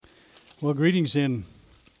Well, greetings in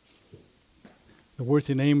the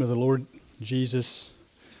worthy name of the Lord Jesus.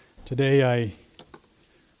 Today I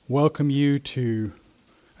welcome you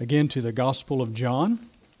again to the Gospel of John.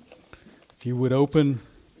 If you would open,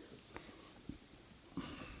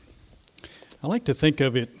 I like to think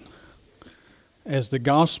of it as the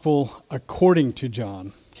Gospel according to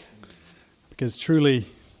John, because truly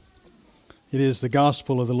it is the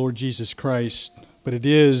Gospel of the Lord Jesus Christ, but it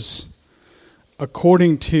is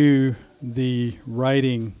according to the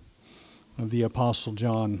writing of the Apostle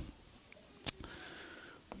John.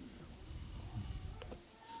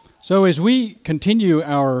 So as we continue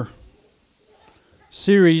our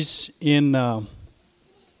series in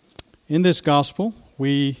this gospel,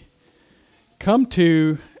 we come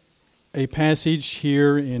to a passage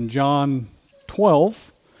here in John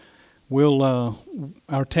 12.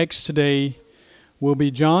 Our text today will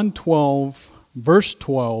be John 12, verse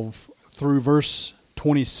 12 through verse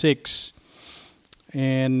 26.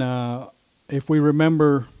 And if we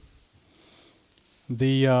remember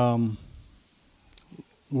the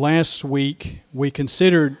last week, we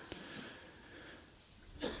considered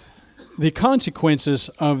the consequences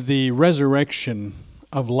of the resurrection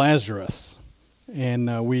of Lazarus.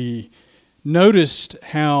 And we noticed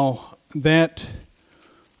how that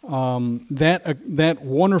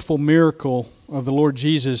wonderful miracle of the Lord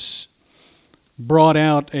Jesus brought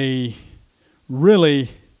out a really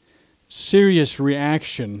serious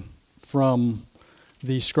reaction from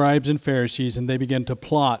the scribes and Pharisees, and they began to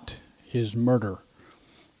plot his murder.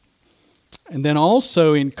 And then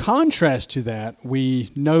also, in contrast to that, we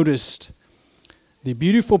noticed the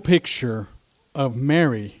beautiful picture of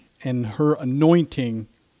Mary and her anointing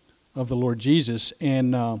of the Lord Jesus.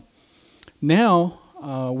 And now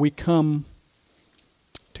we come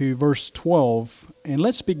to verse 12, and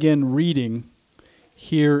let's begin reading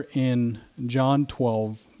here in John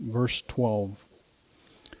 12, verse 12.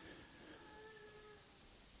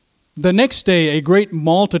 The next day, a great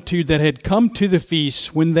multitude that had come to the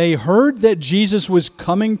feast, when they heard that Jesus was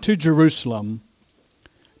coming to Jerusalem,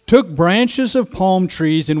 took branches of palm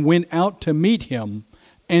trees and went out to meet him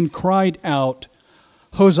and cried out,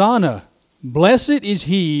 "Hosanna! Blessed is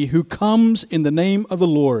he who comes in the name of the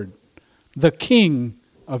Lord, the King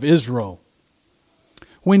of Israel."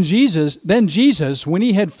 Then Jesus, when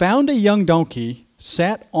he had found a young donkey,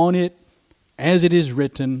 sat on it, as it is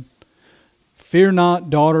written, "Fear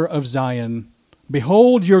not, daughter of Zion.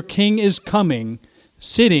 Behold, your king is coming,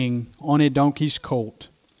 sitting on a donkey's colt."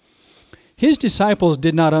 His disciples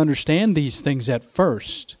did not understand these things at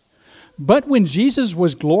first. But when Jesus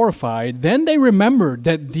was glorified, then they remembered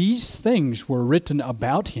that these things were written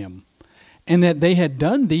about him, and that they had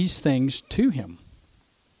done these things to him.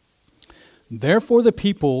 Therefore the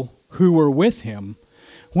people who were with him,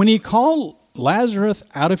 when he called Lazarus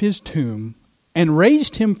out of his tomb and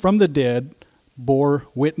raised him from the dead, bore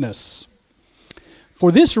witness.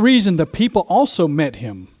 For this reason the people also met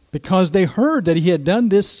him, because they heard that he had done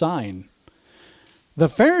this sign. The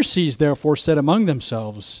Pharisees therefore said among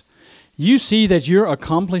themselves, "You see that you're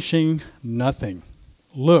accomplishing nothing.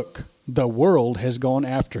 Look, the world has gone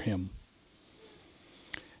after him."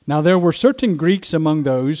 Now there were certain Greeks among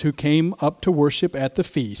those who came up to worship at the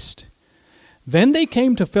feast. Then they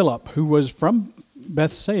came to Philip, who was from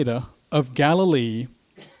Bethsaida of Galilee,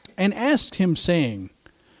 and asked him, saying,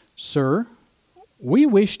 "Sir, we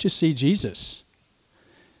wish to see Jesus."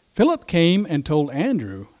 Philip came and told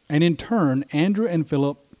Andrew, and in turn Andrew and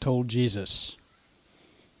Philip told Jesus.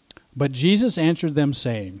 But Jesus answered them,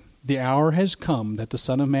 saying, "The hour has come that the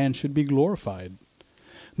Son of Man should be glorified.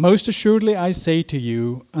 Most assuredly I say to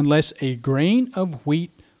you, unless a grain of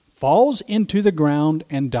wheat falls into the ground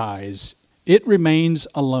and dies, it remains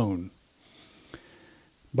alone.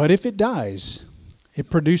 But if it dies, it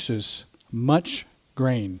produces much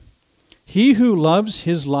grain. He who loves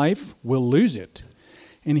his life will lose it,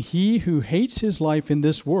 and he who hates his life in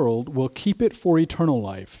this world will keep it for eternal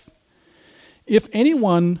life. If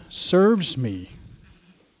anyone serves me,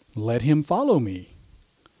 let him follow me,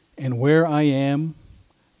 and where I am,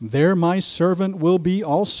 there my servant will be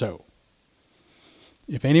also.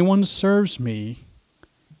 If anyone serves me,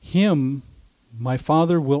 him my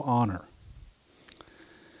Father will honor."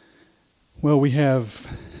 Well, we have,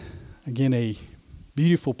 again, a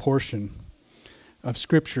beautiful portion of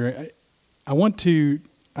Scripture. I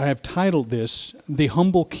have titled this, "The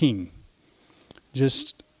Humble King."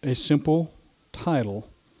 Just a simple title,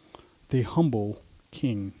 "The Humble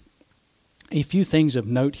King." A few things of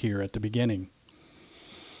note here at the beginning.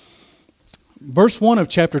 Verse 1 of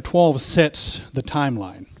chapter 12 sets the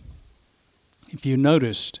timeline. If you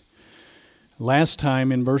noticed, last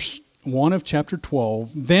time in verse 1 of chapter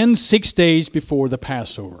 12, then 6 days before the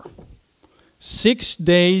Passover. 6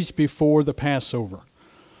 days before the Passover.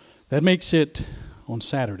 That makes it on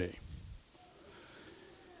Saturday.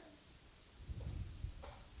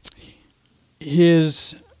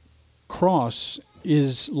 His cross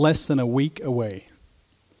is less than a week away.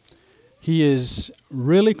 He is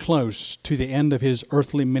really close to the end of his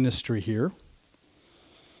earthly ministry here.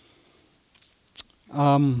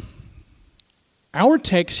 Our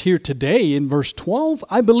text here today in verse 12,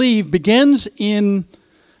 I believe, begins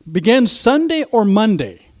Sunday or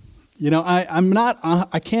Monday. You know,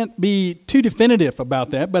 I can't be too definitive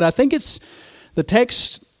about that, but I think it's the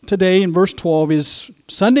text today in verse 12 is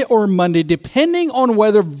Sunday or Monday, depending on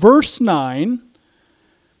whether verse 9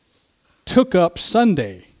 took up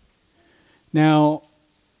Sunday. Now,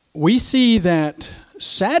 we see that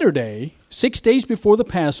Saturday, 6 days before the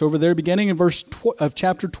Passover, there beginning in verse of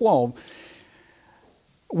chapter 12,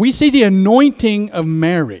 we see the anointing of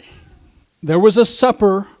Mary. There was a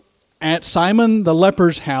supper at Simon the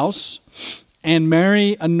leper's house, and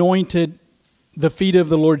Mary anointed the feet of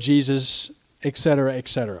the Lord Jesus, etc.,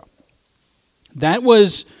 etc. That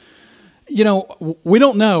was, you know, we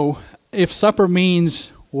don't know if supper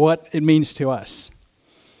means what it means to us.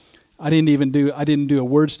 I didn't do a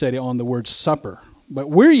word study on the word supper, but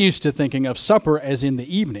we're used to thinking of supper as in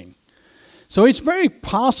the evening. So it's very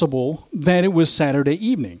possible that it was Saturday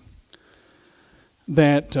evening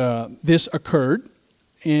that this occurred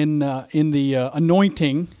in the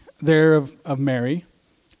anointing there of Mary.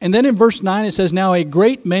 And then in verse 9 it says, "Now a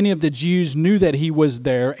great many of the Jews knew that he was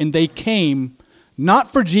there, and they came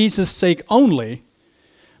not for Jesus' sake only,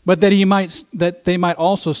 but that they might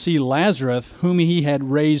also see Lazarus, whom he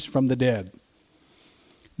had raised from the dead."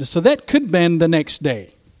 So that could have been the next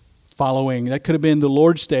day following. That could have been the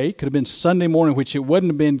Lord's Day. Could have been Sunday morning, which it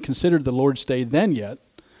wouldn't have been considered the Lord's Day then yet.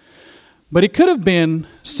 But it could have been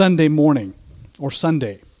Sunday morning or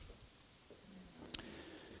Sunday.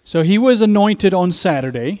 So he was anointed on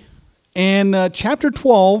Saturday. And chapter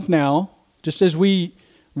 12 now, just as we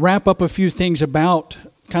wrap up a few things about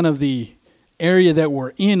kind of the area that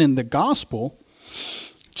we're in the gospel,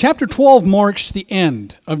 chapter 12 marks the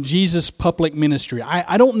end of Jesus' public ministry.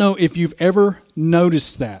 I don't know if you've ever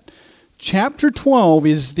noticed that. Chapter 12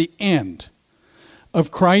 is the end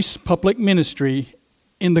of Christ's public ministry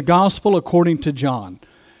in the gospel according to John.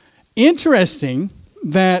 Interesting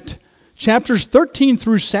that chapters 13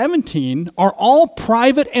 through 17 are all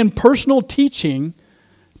private and personal teaching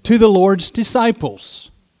to the Lord's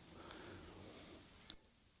disciples.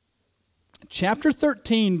 Chapter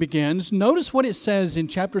 13 begins. Notice what it says in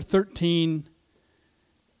chapter 13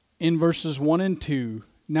 in verses 1 and 2.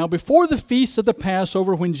 "Now before the feast of the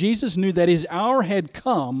Passover, when Jesus knew that his hour had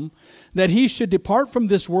come, that he should depart from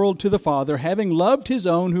this world to the Father, having loved his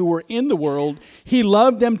own who were in the world, he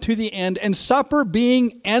loved them to the end. And supper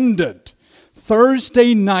being ended,"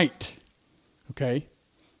 Thursday night. Okay,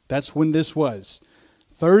 that's when this was.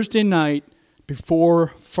 Thursday night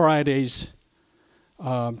before Friday's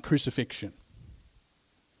crucifixion.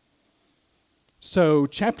 So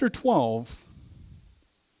chapter 12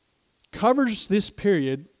 covers this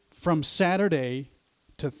period from Saturday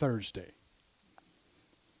to Thursday.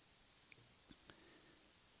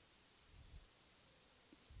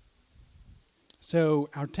 So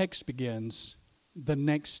our text begins the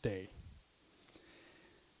next day.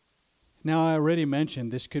 Now I already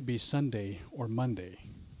mentioned this could be Sunday or Monday,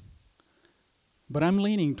 but I'm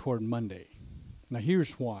leaning toward Monday. Now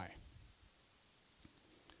here's why.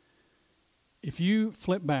 If you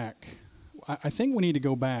flip back, I think we need to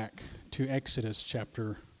go back to Exodus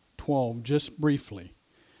chapter 12 just briefly.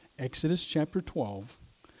 Exodus chapter 12,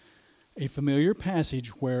 a familiar passage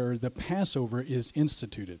where the Passover is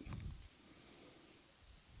instituted.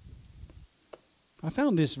 I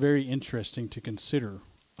found this very interesting to consider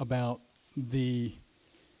about the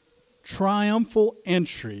triumphal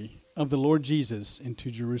entry of the Lord Jesus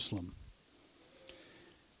into Jerusalem.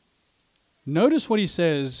 Notice what he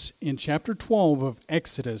says in chapter 12 of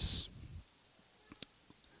Exodus.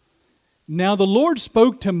 "Now the Lord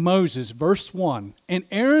spoke to Moses," verse 1, "and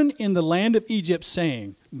Aaron in the land of Egypt,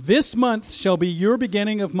 saying, This month shall be your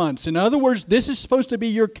beginning of months." In other words, this is supposed to be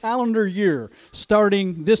your calendar year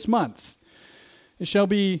starting this month. "It shall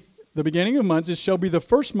be the beginning of months. It shall be the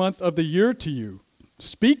first month of the year to you.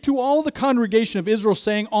 Speak to all the congregation of Israel,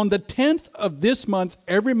 saying, On the 10th of this month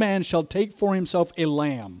every man shall take for himself a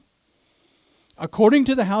lamb, according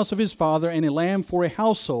to the house of his father, and a lamb for a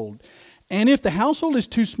household. And if the household is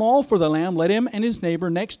too small for the lamb, let him and his neighbor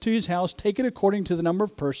next to his house take it according to the number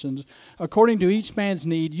of persons, according to each man's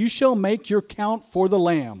need. You shall make your count for the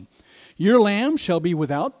lamb. Your lamb shall be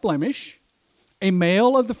without blemish, a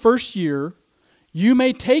male of the first year. You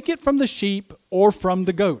may take it from the sheep or from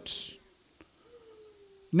the goats.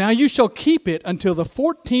 Now you shall keep it until the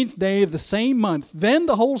 14th day of the same month. Then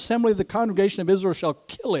the whole assembly of the congregation of Israel shall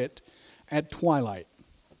kill it at twilight.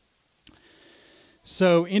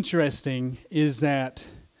 So interesting is that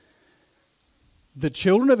the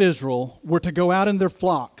children of Israel were to go out in their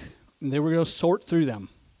flock, and they were going to sort through them,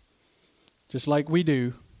 just like we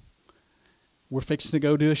do. We're fixing to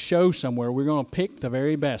go do a show somewhere. We're going to pick the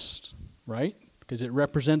very best, right? Because it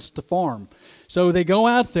represents the farm. So they go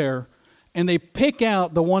out there, and they pick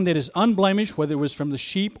out the one that is unblemished, whether it was from the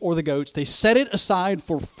sheep or the goats. They set it aside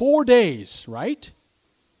for 4 days, right?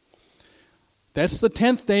 That's the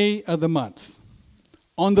 10th day of the month.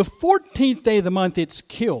 On the 14th day of the month, it's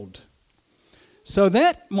killed. So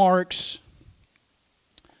that marks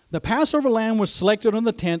the Passover lamb was selected on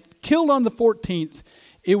the 10th, killed on the 14th.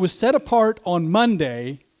 It was set apart on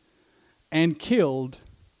Monday and killed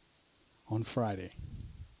on Friday.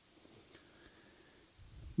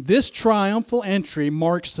 This triumphal entry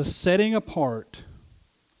marks the setting apart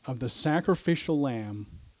of the sacrificial lamb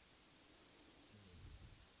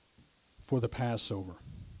for the Passover.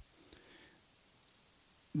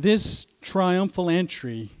 This triumphal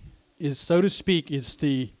entry is, so to speak, it's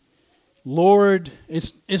the Lord,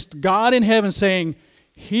 it's God in heaven saying,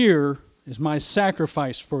 here is my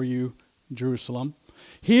sacrifice for you, Jerusalem.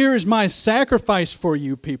 Here is my sacrifice for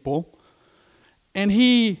you, people. And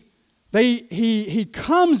he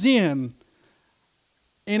comes in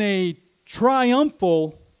a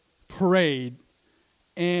triumphal parade.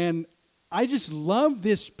 And I just love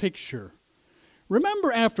this picture.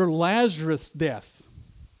 Remember after Lazarus' death,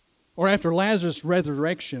 or after Lazarus'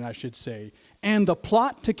 resurrection, I should say, and the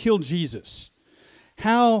plot to kill Jesus,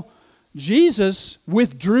 how Jesus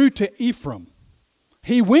withdrew to Ephraim.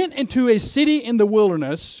 He went into a city in the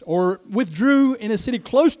wilderness, or withdrew in a city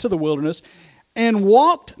close to the wilderness, and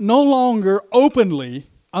walked no longer openly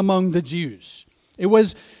among the Jews.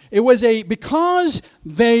 Because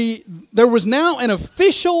there was now an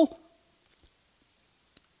official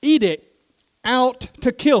edict out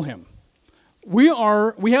to kill him. We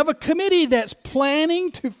have a committee that's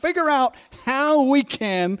planning to figure out how we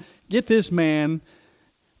can get this man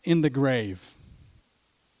in the grave.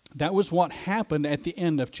 That was what happened at the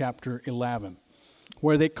end of chapter 11,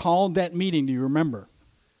 where they called that meeting. Do you remember?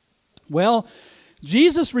 Well,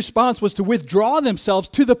 Jesus' response was to withdraw themselves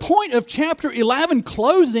to the point of chapter 11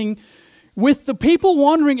 closing with the people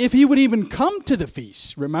wondering if he would even come to the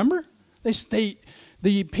feast. Remember?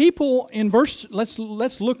 The people in verse, let's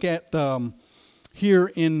look at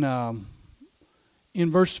here in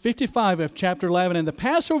verse 55 of chapter 11. And the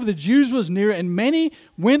Passover of the Jews was near, and many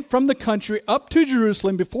went from the country up to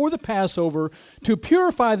Jerusalem before the Passover to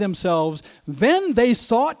purify themselves. Then they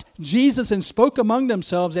sought Jesus and spoke among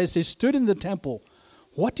themselves as they stood in the temple.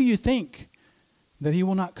 What do you think? That he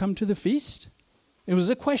will not come to the feast? It was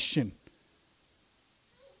a question.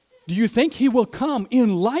 Do you think he will come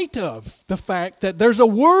in light of the fact that there's a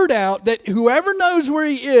word out that whoever knows where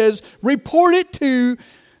he is, report it to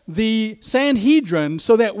the Sanhedrin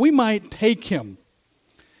so that we might take him?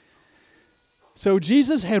 So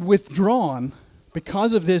Jesus had withdrawn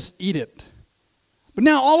because of this edict. But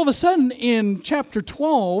now all of a sudden in chapter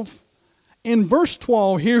 12, in verse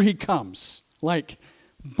 12, here he comes, like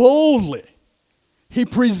boldly. He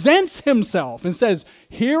presents himself and says,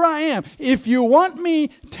 here I am. If you want me,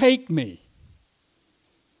 take me.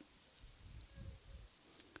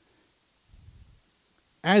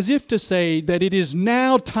 As if to say that it is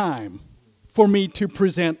now time for me to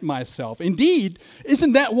present myself. Indeed,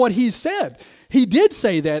 isn't that what he said? He did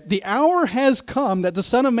say that the hour has come that the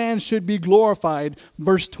Son of Man should be glorified,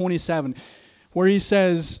 verse 27, where he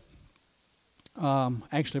says,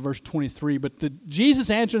 actually verse 23, but Jesus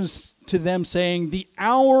answers to them saying, the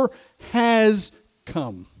hour has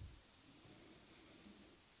come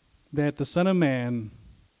that the Son of Man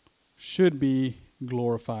should be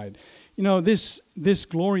glorified. You know, this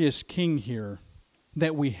glorious King here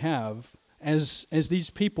that we have, as these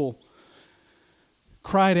people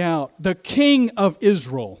cried out, the King of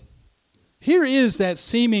Israel. Here is that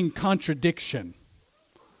seeming contradiction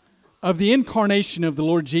of the incarnation of the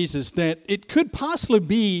Lord Jesus, that it could possibly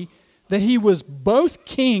be that he was both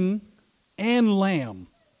king and lamb.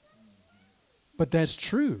 But that's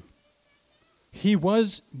true. He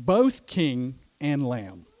was both king and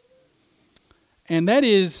lamb. And that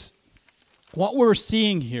is what we're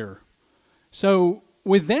seeing here. So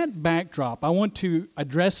with that backdrop, I want to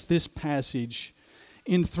address this passage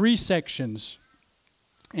in 3 sections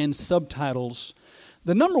and subtitles.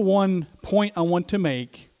 The number one point I want to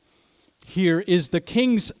make here is the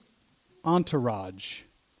king's entourage.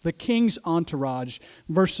 The king's entourage,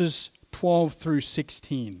 verses 12 through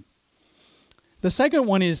 16. The second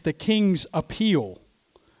one is the king's appeal,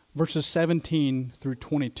 verses 17 through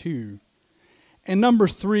 22. And number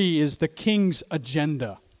 3 is the king's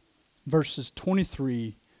agenda, verses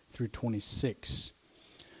 23 through 26.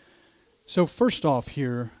 So first off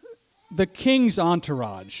here, the king's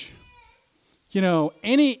entourage. You know,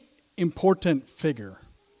 any important figure,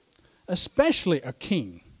 especially a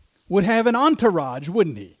king, would have an entourage,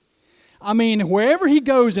 wouldn't he? I mean, wherever he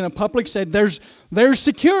goes in a public setting, there's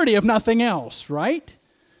security if nothing else, right?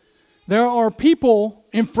 There are people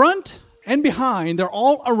in front and behind. They're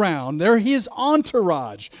all around. They're his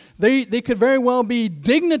entourage. They could very well be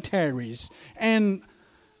dignitaries and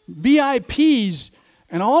VIPs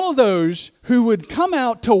and all of those who would come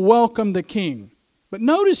out to welcome the king. But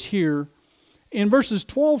notice here in verses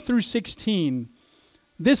 12 through 16,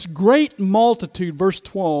 this great multitude, verse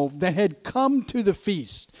 12, that had come to the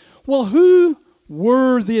feast. Well, who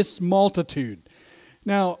were this multitude?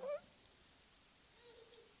 Now,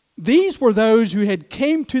 these were those who had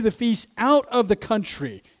came to the feast out of the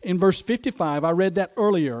country. In verse 55, I read that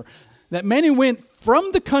earlier, that many went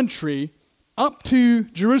from the country up to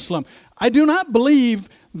Jerusalem. I do not believe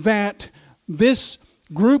that this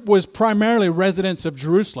group was primarily residents of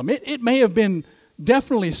Jerusalem. It may have been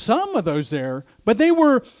definitely some of those there, but they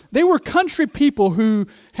were country people who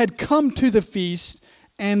had come to the feast,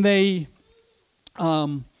 and they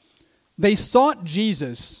sought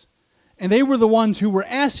Jesus, and they were the ones who were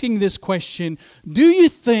asking this question: do you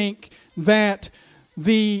think that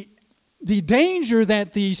the danger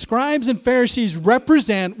that the scribes and Pharisees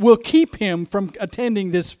represent will keep him from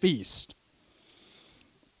attending this feast?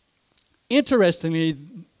 Interestingly,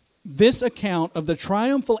 this account of the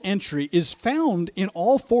triumphal entry is found in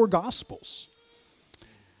all 4 Gospels.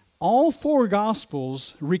 All 4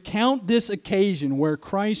 Gospels recount this occasion where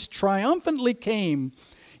Christ triumphantly came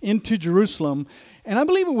into Jerusalem. And I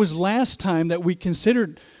believe it was last time that we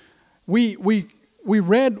considered, we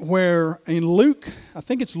read where in Luke, I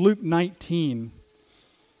think it's Luke 19,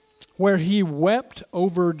 where he wept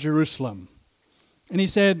over Jerusalem. And he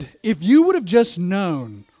said, if you would have just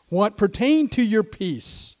known what pertained to your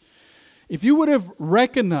peace, if you would have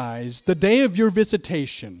recognized the day of your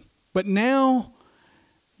visitation, but now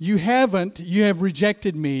you haven't, you have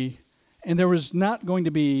rejected me, and there was not going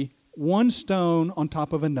to be one stone on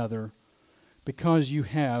top of another because you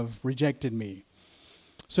have rejected me.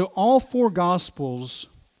 So all 4 Gospels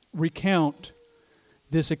recount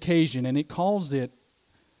this occasion, and it calls it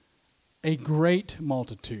a great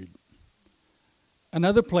multitude.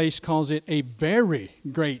 Another place calls it a very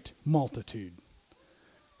great multitude.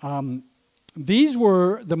 These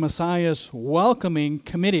were the Messiah's welcoming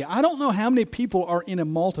committee. I don't know how many people are in a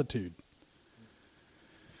multitude.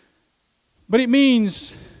 But it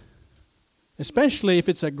means, especially if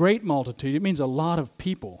it's a great multitude, it means a lot of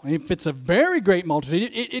people. And if it's a very great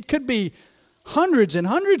multitude, it could be hundreds and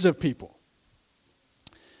hundreds of people.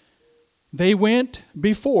 They went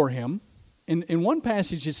before him. In one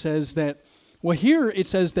passage it says that, well, here it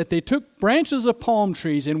says that they took branches of palm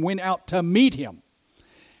trees and went out to meet him.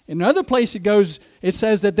 In another place it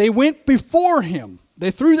says that they went before him.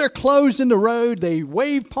 They threw their clothes in the road. They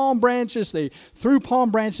waved palm branches. They threw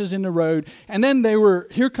palm branches in the road. And then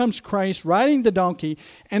here comes Christ riding the donkey.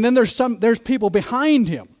 And then there's people behind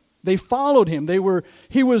him. They followed him.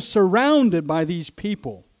 He was surrounded by these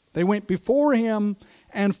people. They went before him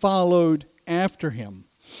and followed after him.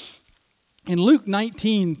 In Luke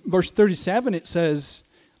 19, verse 37, it says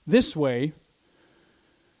this way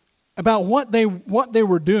about what they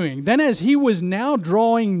were doing. Then as he was now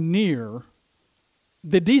drawing near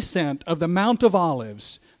the descent of the Mount of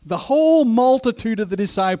Olives, the whole multitude of the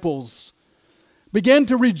disciples began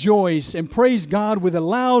to rejoice and praise God with a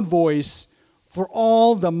loud voice for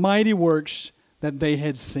all the mighty works that they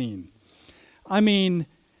had seen. I mean,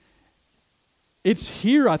 it's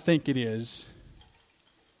here, I think it is,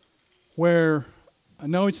 where,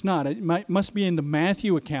 no, it's not. It must be in the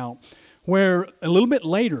Matthew account, where a little bit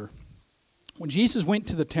later, when Jesus went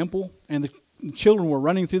to the temple and the children were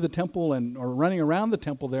running through the temple or running around the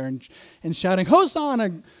temple there and shouting,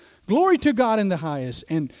 Hosanna, glory to God in the highest.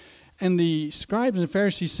 And the scribes and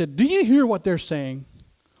Pharisees said, do you hear what they're saying?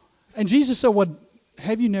 And Jesus said, well,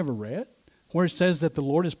 have you never read where it says that the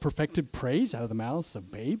Lord has perfected praise out of the mouths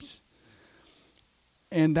of babes?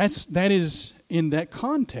 And that is in that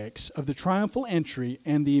context of the triumphal entry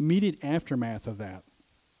and the immediate aftermath of that.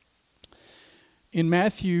 In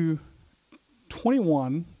Matthew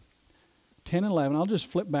 21, 10 and 11, I'll just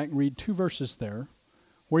flip back and read 2 verses there,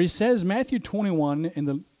 where he says, Matthew 21, in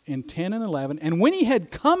the in 10 and 11. And when he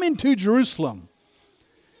had come into Jerusalem,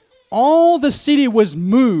 all the city was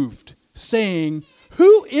moved, saying,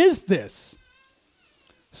 "Who is this?"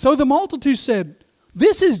 So the multitude said,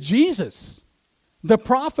 "This is Jesus, the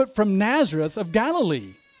prophet from Nazareth of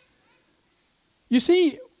Galilee." You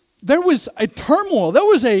see, there was a turmoil. There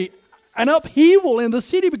was an upheaval in the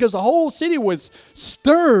city because the whole city was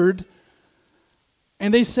stirred.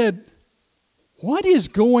 And they said, "What is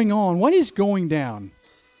going on? What is going down?"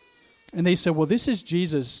 And they said, "Well, this is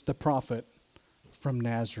Jesus, the prophet from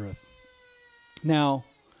Nazareth." Now,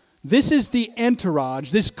 this is the entourage,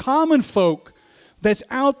 this common folk that's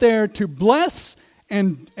out there to bless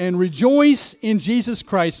and rejoice in Jesus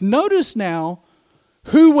Christ. Notice now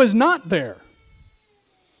who was not there.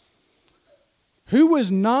 Who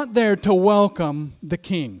was not there to welcome the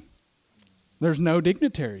king? There's no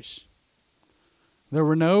dignitaries. There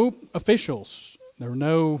were no officials. There were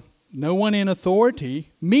no one in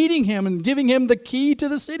authority meeting him and giving him the key to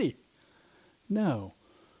the city. No.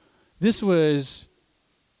 This was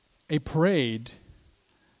a parade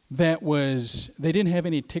they didn't have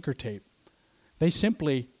any ticker tape. They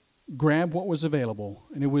simply grabbed what was available,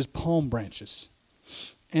 and it was palm branches.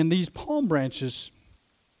 And these palm branches,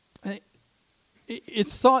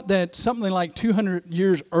 it's thought that something like 200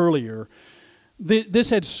 years earlier, this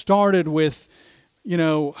had started with,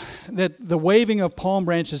 that the waving of palm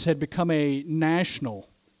branches had become a national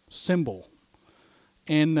symbol.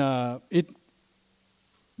 And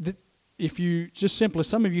if you just simply,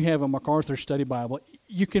 some of you have a MacArthur Study Bible,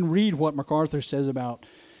 you can read what MacArthur says about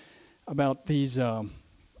these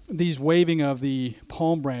waving of the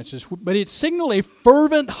palm branches. But it signaled a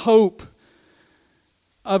fervent hope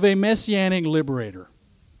of a messianic liberator.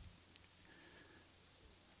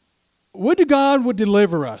 Would God would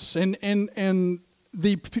deliver us, and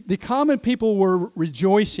the common people were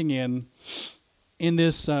rejoicing in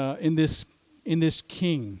this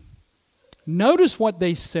king. Notice what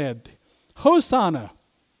they said. "Hosanna,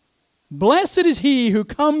 blessed is he who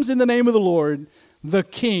comes in the name of the Lord, the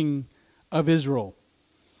King of Israel."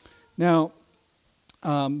 Now,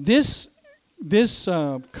 this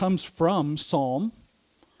comes from Psalm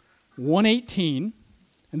 118,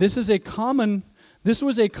 and this was a common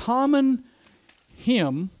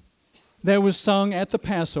hymn that was sung at the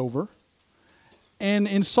Passover. And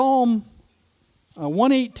in Psalm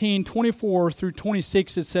 118, 24 through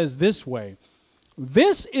 26, it says this way: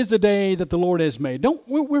 "This is the day that the Lord has made."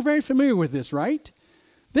 We're very familiar with this, right?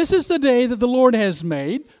 This is the day that the Lord has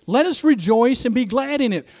made. Let us rejoice and be glad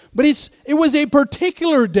in it. But it was a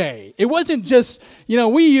particular day. It wasn't just,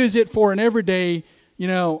 we use it for an everyday,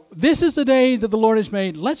 this is the day that the Lord has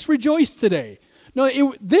made. Let's rejoice today.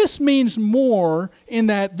 No, this means more in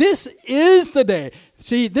that this is the day.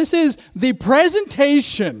 See, this is the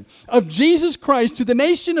presentation of Jesus Christ to the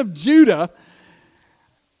nation of Judah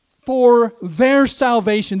for their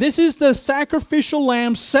salvation. This is the sacrificial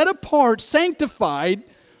lamb set apart, sanctified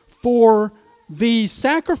for the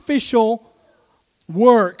sacrificial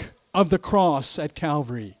work of the cross at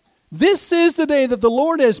Calvary. This is the day that the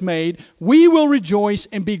Lord has made. We will rejoice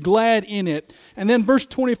and be glad in it. And then verse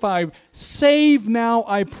 25, "Save now,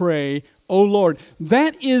 I pray, O Lord."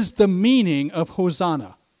 That is the meaning of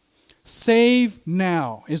Hosanna. Save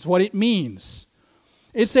now is what it means.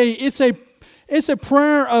 It's a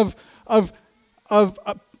prayer of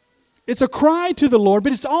it's a cry to the Lord,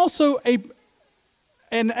 but it's also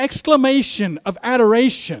an exclamation of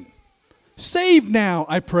adoration. Save now,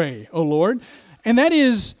 I pray, O Lord. And that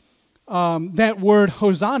is that word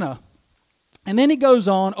Hosanna. And then he goes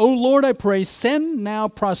on, "O Lord, I pray, send now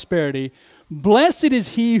prosperity. Blessed is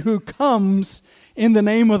he who comes in the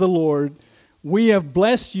name of the Lord. We have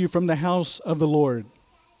blessed you from the house of the Lord."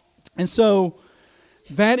 And so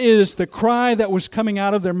that is the cry that was coming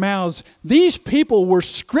out of their mouths. These people were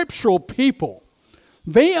scriptural people.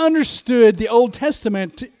 They understood the Old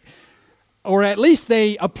Testament, or at least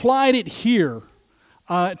they applied it here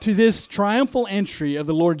to this triumphal entry of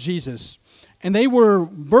the Lord Jesus. And they were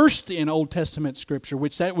versed in Old Testament scripture,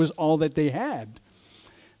 which that was all that they had.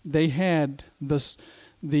 They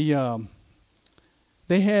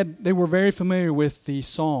were very familiar with the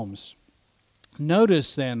Psalms.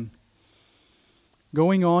 Notice then,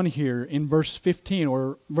 going on here in verse 15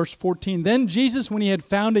 or verse 14, "Then Jesus, when he had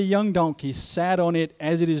found a young donkey, sat on it,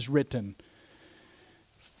 as it is written,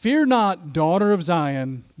 'Fear not, daughter of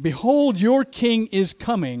Zion, behold, your king is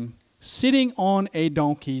coming, sitting on a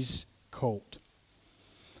donkey's colt.'"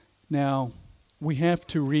 Now, we have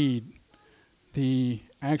to read the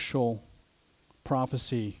actual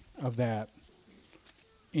prophecy of that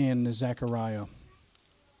in Zechariah.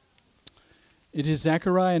 It is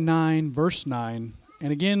Zechariah 9, verse 9.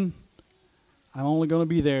 And again, I'm only going to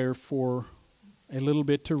be there for a little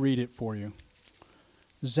bit to read it for you.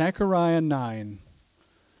 Zechariah 9.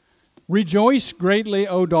 Rejoice greatly,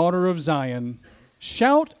 O daughter of Zion.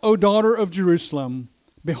 Shout, O daughter of Jerusalem.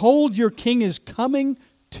 Behold, your king is coming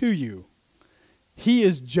to you. He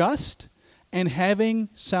is just and having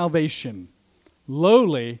salvation,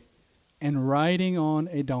 lowly and riding on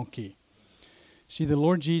a donkey. See, the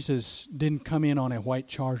Lord Jesus didn't come in on a white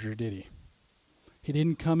charger, did he? He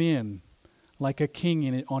didn't come in like a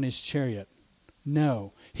king on his chariot.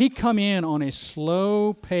 No, he come in on a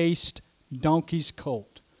slow-paced donkey's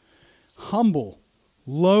colt. Humble,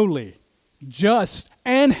 lowly, just,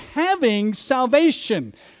 and having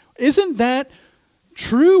salvation. Isn't that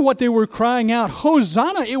true what they were crying out?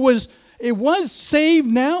 Hosanna! It was save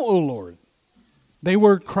now, O Lord. They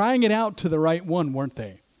were crying it out to the right one, weren't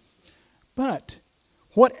they? But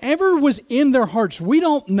whatever was in their hearts, we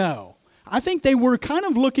don't know. I think they were kind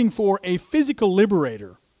of looking for a physical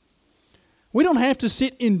liberator. We don't have to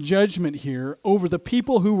sit in judgment here over the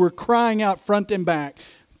people who were crying out front and back,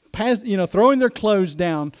 throwing their clothes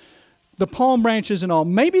down, the palm branches and all.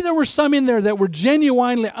 Maybe there were some in there that were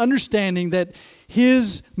genuinely understanding that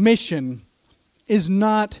his mission is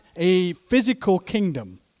not a physical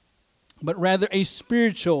kingdom, but rather a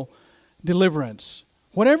spiritual deliverance.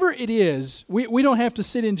 Whatever it is, we don't have to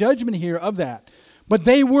sit in judgment here of that. But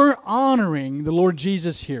they were honoring the Lord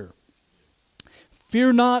Jesus here.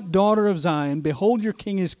 Fear not, daughter of Zion. Behold, your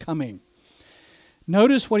king is coming.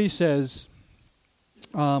 Notice what he says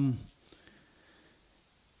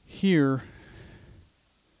here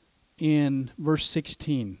in verse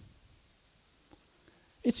 16.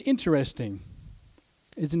 It's interesting,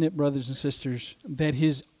 isn't it, brothers and sisters, that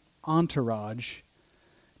his entourage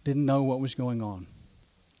didn't know what was going on.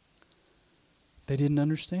 They didn't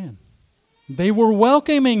understand. They were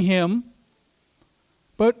welcoming him,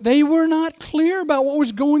 but they were not clear about what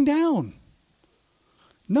was going down.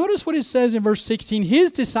 Notice what it says in verse 16.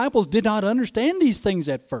 His disciples did not understand these things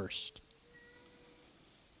at first.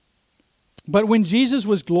 But when Jesus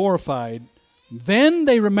was glorified, then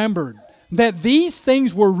they remembered that these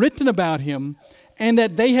things were written about him and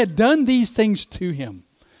that they had done these things to him.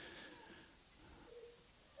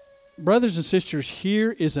 Brothers and sisters,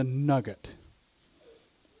 here is a nugget.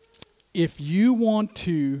 If you want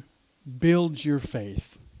to build your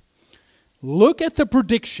faith, look at the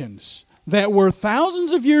predictions that were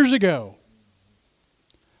thousands of years ago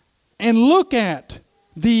and look at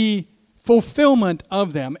the fulfillment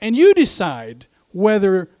of them, and you decide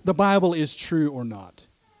whether the Bible is true or not.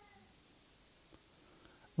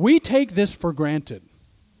 We take this for granted.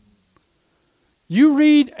 You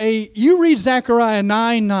read Zechariah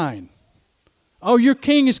 9:9. Oh, your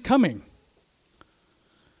king is coming.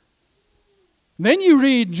 Then you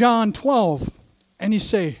read John 12, and you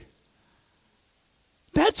say,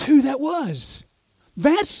 that's who that was.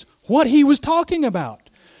 That's what he was talking about.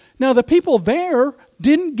 Now, the people there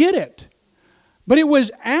didn't get it. But it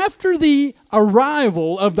was after the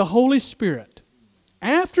arrival of the Holy Spirit,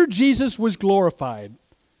 after Jesus was glorified,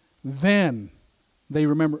 then they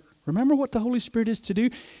remember. Remember what the Holy Spirit is to do?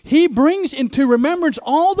 He brings into remembrance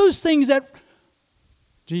all those things that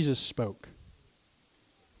Jesus spoke.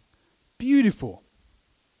 Beautiful.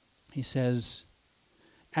 He says,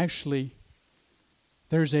 actually,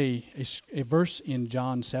 there's a verse in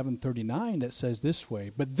John 7:39 that says this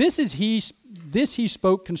way, but this he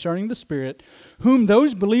spoke concerning the Spirit, whom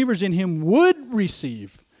those believers in him would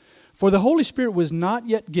receive. For the Holy Spirit was not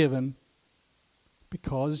yet given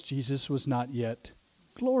because Jesus was not yet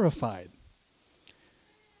glorified.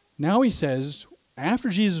 Now he says, after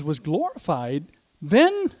Jesus was glorified,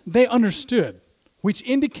 then they understood, which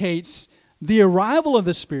indicates the arrival of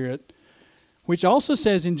the Spirit, which also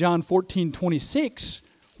says in John 14:26,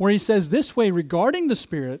 where he says this way regarding the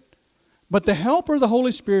Spirit, but the Helper, the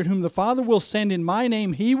Holy Spirit, whom the Father will send in my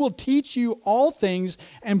name, he will teach you all things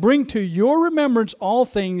and bring to your remembrance all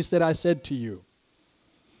things that I said to you.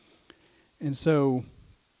 And so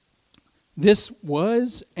this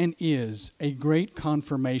was and is a great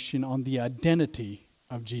confirmation on the identity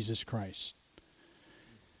of Jesus Christ.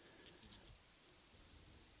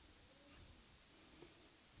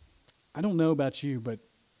 I don't know about you, but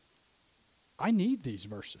I need these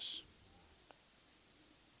verses.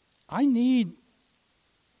 I need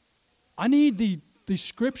the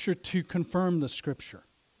Scripture to confirm the Scripture.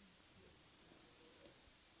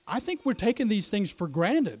 I think we're taking these things for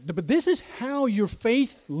granted, but this is how your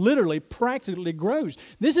faith literally, practically grows.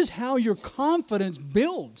 This is how your confidence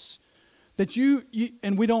builds. That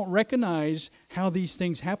and we don't recognize how these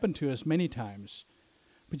things happen to us many times.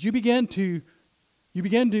 But you begin to you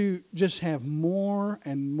begin to just have more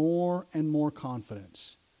and more and more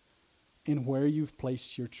confidence in where you've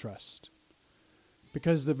placed your trust.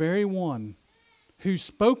 Because the very one who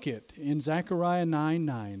spoke it in Zechariah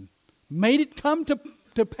 9:9 made it come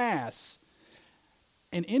to pass.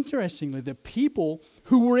 And interestingly, the people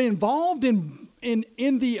who were involved in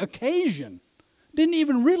the occasion didn't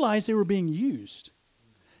even realize they were being used.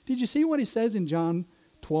 Did you see what he says in John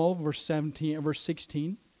 12, verse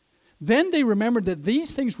 16? Then they remembered that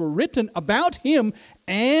these things were written about him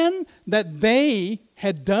and that they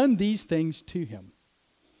had done these things to him.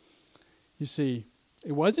 You see,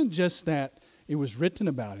 it wasn't just that it was written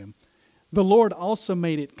about him. The Lord also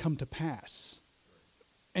made it come to pass.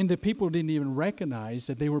 And the people didn't even recognize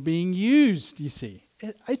that they were being used, you see.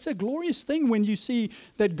 It's a glorious thing when you see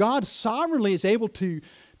that God sovereignly is able to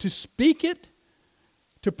speak it,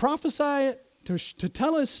 to prophesy it, to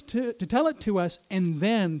tell it to us, and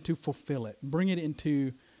then to fulfill it, bring it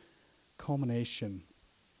into culmination.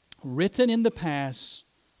 Written in the past,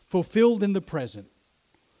 fulfilled in the present.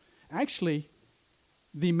 Actually,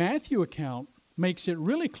 the Matthew account makes it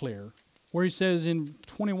really clear, where he says in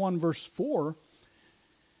 21 verse 4,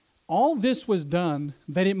 all this was done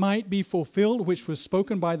that it might be fulfilled which was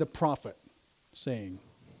spoken by the prophet, saying,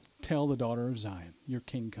 tell the daughter of Zion, your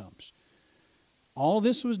king comes. All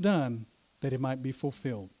this was done that it might be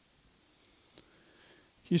fulfilled.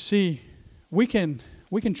 You see, we can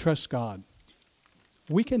trust God.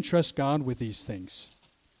 We can trust God with these things.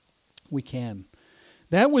 We can.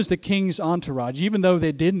 That was the king's entourage, even though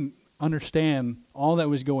they didn't understand all that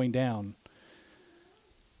was going down.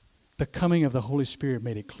 The coming of the Holy Spirit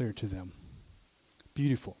made it clear to them.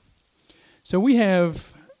 Beautiful. So we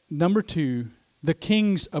have, number 2, the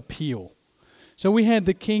king's appeal. So we had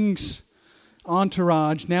the king's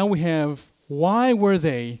entourage. Now we have, why were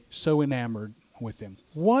they so enamored with him?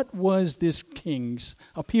 What was this king's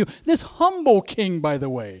appeal? This humble king, by the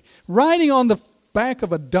way, riding on the back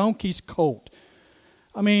of a donkey's colt.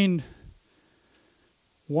 I mean,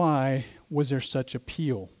 why was there such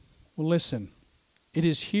appeal? Well, listen. It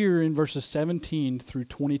is here in verses 17 through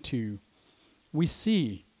 22. We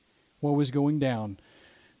see what was going down.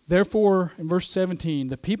 Therefore, in verse 17,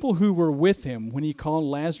 the people who were with him when he called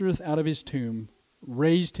Lazarus out of his tomb,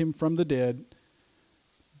 raised him from the dead,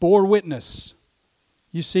 bore witness.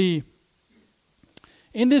 You see,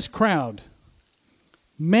 in this crowd,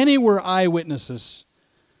 many were eyewitnesses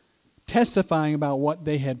testifying about what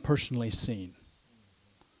they had personally seen.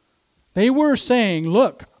 They were saying,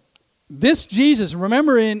 look, this Jesus,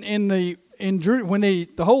 remember when the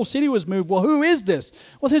whole city was moved, well, who is this?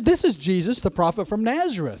 Well, this is Jesus, the prophet from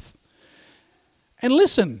Nazareth. And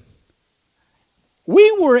listen,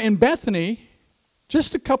 we were in Bethany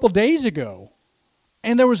just a couple days ago,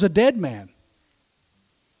 and there was a dead man.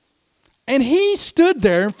 And he stood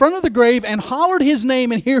there in front of the grave and hollered his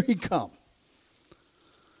name, and here he come.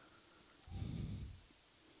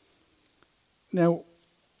 Now,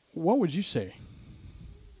 what would you say?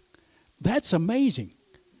 That's amazing.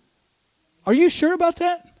 Are you sure about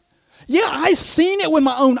that? Yeah, I seen it with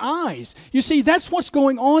my own eyes. You see, that's what's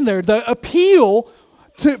going on there. The appeal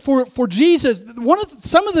for Jesus,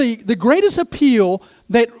 some of the greatest appeal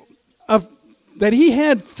that he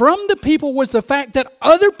had from the people was the fact that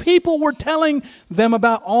other people were telling them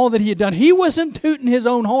about all that he had done. He wasn't tooting his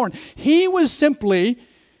own horn. They were simply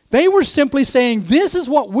saying, this is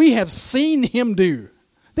what we have seen him do.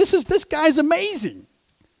 This guy's amazing.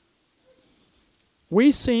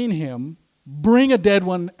 We seen him bring a dead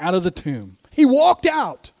one out of the tomb. He walked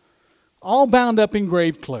out, all bound up in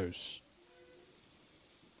grave clothes.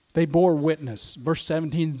 They bore witness. Verse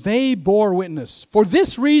 17, they bore witness. For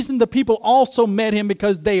this reason the people also met him,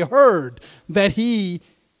 because they heard that he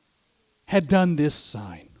had done this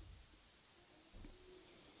sign.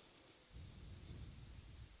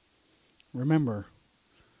 Remember,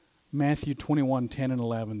 Matthew 21, 10 and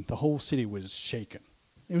 11, the whole city was shaken.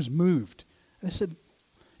 It was moved. They said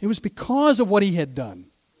it was because of what he had done.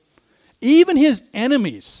 Even his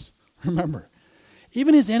enemies, remember,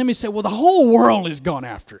 even his enemies said, well, the whole world has gone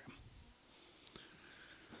after him.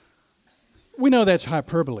 We know that's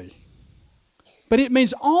hyperbole. But it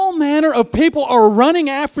means all manner of people are running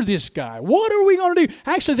after this guy. What are we going to do?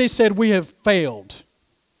 Actually, they said, we have failed.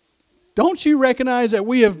 Don't you recognize that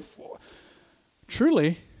we have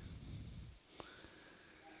truly,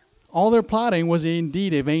 all their plotting was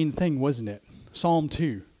indeed a vain thing, wasn't it? Psalm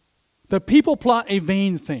 2. The people plot a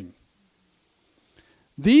vain thing.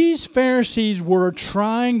 These Pharisees were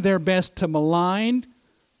trying their best to malign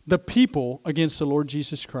the people against the Lord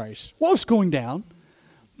Jesus Christ. What was going down?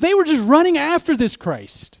 They were just running after this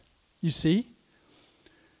Christ, you see.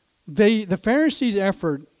 the Pharisees'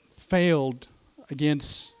 effort failed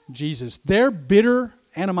against Jesus. Their bitter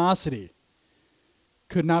animosity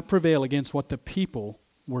could not prevail against what the people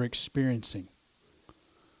were experiencing.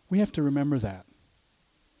 We have to remember that.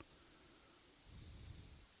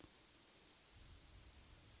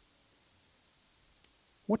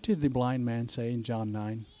 What did the blind man say in John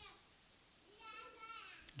 9?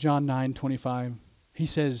 John 9:25. He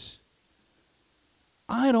says,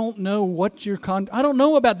 I don't know I don't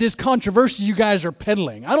know about this controversy you guys are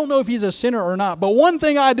peddling. I don't know if he's a sinner or not, but one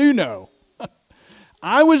thing I do know.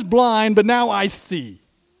 I was blind, but now I see.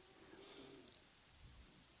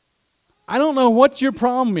 I don't know what your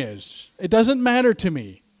problem is. It doesn't matter to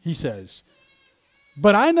me, he says.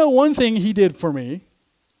 But I know one thing he did for me.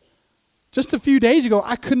 Just a few days ago,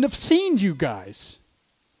 I couldn't have seen you guys.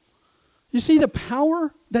 You see the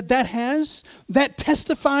power that has? That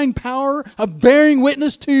testifying power of bearing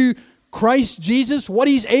witness to Christ Jesus, what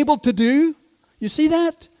he's able to do? You see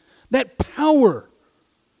that? That power.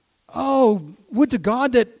 Oh, would to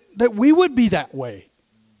God that we would be that way.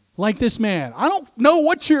 Like this man. I don't know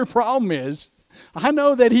what your problem is. I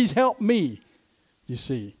know that he's helped me. You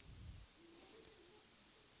see.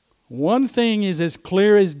 One thing is as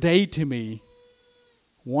clear as day to me.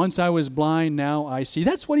 Once I was blind, now I see.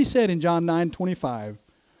 That's what he said in John 9:25.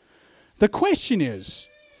 The question is,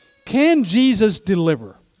 can Jesus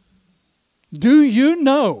deliver? Do you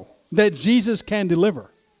know that Jesus can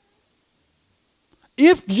deliver?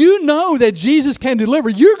 If you know that Jesus can deliver,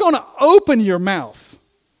 you're going to open your mouth.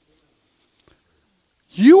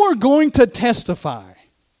 You are going to testify.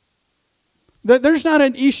 There's not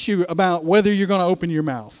an issue about whether you're going to open your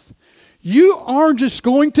mouth. You are just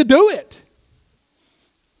going to do it.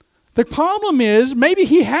 The problem is, maybe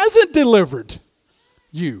he hasn't delivered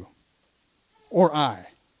you or I.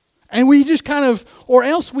 And we just or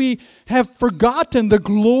else we have forgotten the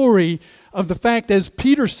glory of the fact, as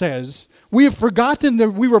Peter says, we have forgotten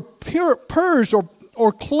that we were purged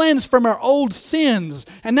or cleansed from our old sins.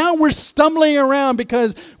 And now we're stumbling around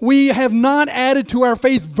because we have not added to our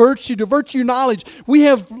faith virtue, to virtue knowledge. We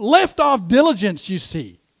have left off diligence, you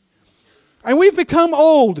see. And we've become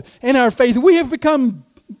old in our faith. We have become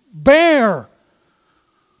bare.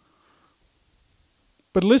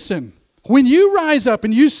 But listen, when you rise up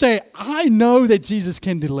and you say, I know that Jesus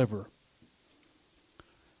can deliver,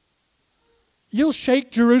 you'll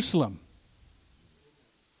shake Jerusalem.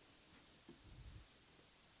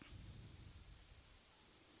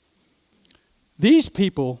 These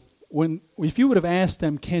people, if you would have asked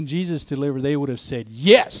them, can Jesus deliver, they would have said,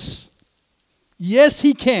 yes. Yes,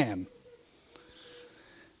 he can.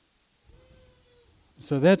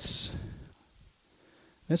 So that's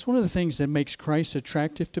one of the things that makes Christ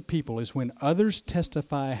attractive to people, is when others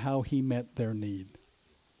testify how he met their need.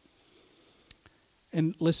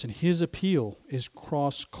 And listen, his appeal is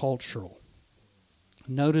cross-cultural.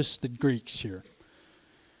 Notice the Greeks here.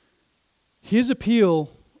 His appeal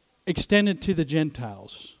extended to the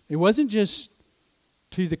Gentiles. It wasn't just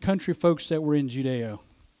to the country folks that were in Judea.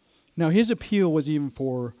 Now, his appeal was even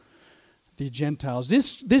for the Gentiles.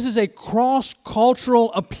 This is a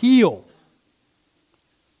cross-cultural appeal.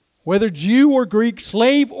 Whether Jew or Greek,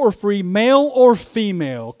 slave or free, male or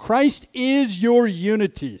female, Christ is your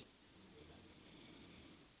unity.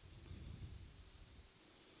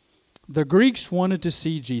 The Greeks wanted to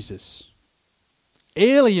see Jesus.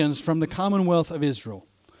 Aliens from the Commonwealth of Israel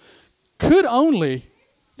could only,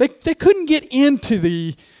 they couldn't get into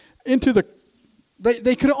the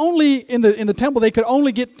they could only, in the temple, they could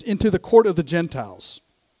only get into the court of the Gentiles.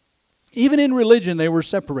 Even in religion, they were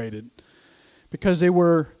separated because they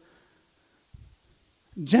were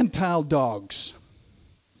Gentile dogs.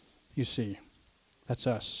 You see, that's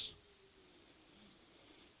us.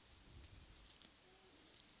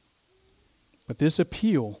 But this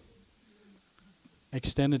appeal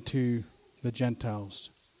extended to the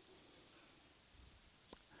Gentiles.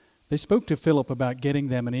 They spoke to Philip about getting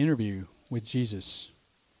them an interview with Jesus.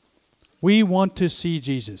 We want to see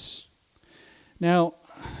Jesus. Now,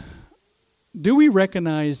 do we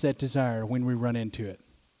recognize that desire when we run into it?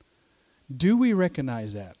 Do we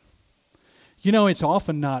recognize that? You know, it's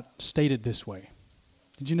often not stated this way.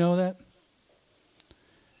 Did you know that?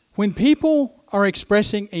 When people are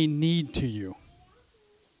expressing a need to you,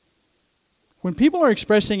 when people are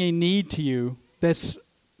expressing a need to you that's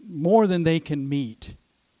more than they can meet,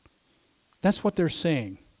 that's what they're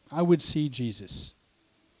saying. I would see Jesus.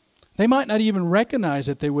 They might not even recognize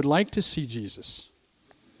that they would like to see Jesus.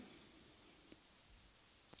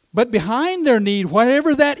 But behind their need,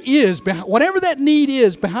 whatever that need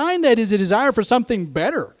is, behind that is a desire for something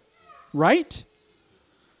better, right?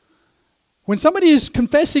 When somebody is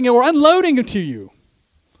confessing or unloading it to you,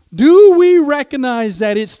 do we recognize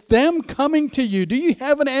that it's them coming to you? Do you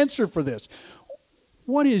have an answer for this?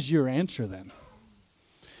 What is your answer then?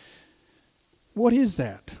 What is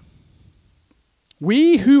that?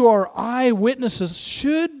 We who are eyewitnesses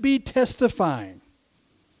should be testifying.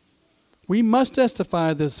 We must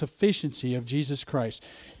testify the sufficiency of Jesus Christ.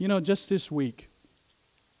 You know, just this week,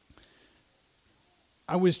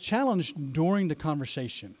 I was challenged during the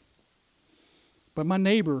conversation. But my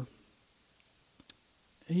neighbor,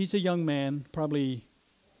 he's a young man, probably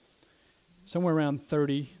somewhere around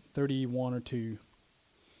 30, 31 or 2.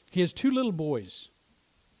 He has 2 little boys.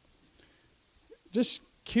 Just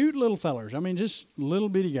cute little fellers. I mean, just little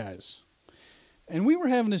bitty guys. And we were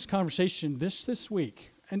having this conversation this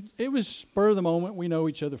week. And it was spur of the moment. We know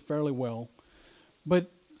each other fairly well.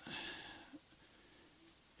 But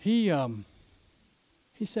he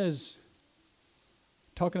says,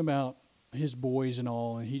 talking about his boys and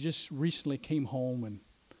all, and he just recently came home and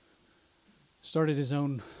started his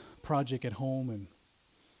own project at home, and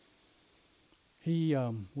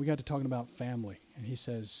we got to talking about family, and he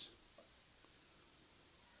says,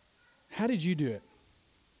 how did you do it?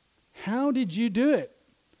 How did you do it?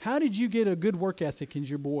 How did you get a good work ethic in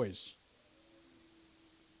your boys?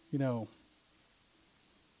 You know,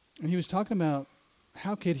 and he was talking about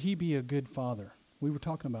how could he be a good father. We were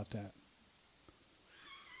talking about that.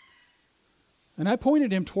 And I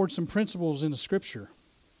pointed him towards some principles in the Scripture.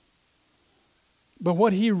 But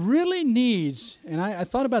what he really needs, and I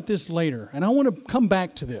thought about this later, and I want to come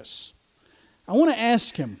back to this. I want to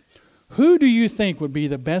ask him, who do you think would be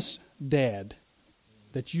the best dad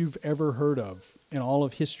that you've ever heard of in all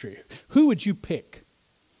of history? Who would you pick?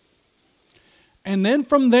 And then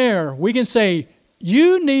from there, we can say,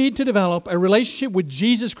 you need to develop a relationship with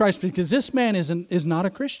Jesus Christ, because this man is not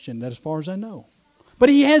a Christian, as far as I know. But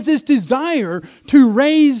he has this desire to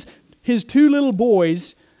raise his 2 little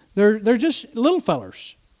boys. They're just little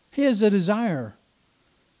fellers. He has a desire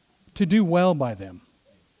to do well by them.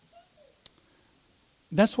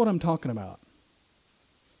 That's what I'm talking about.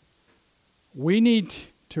 We need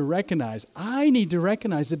to recognize, I need to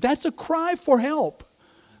recognize that that's a cry for help.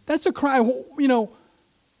 That's a cry, you know,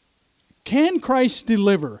 can Christ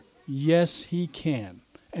deliver? Yes, he can.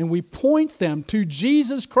 And we point them to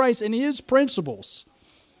Jesus Christ and his principles,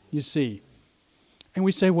 you see. And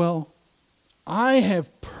we say, well, I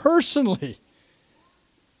have personally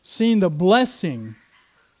seen the blessing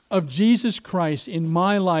of Jesus Christ in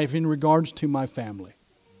my life in regards to my family.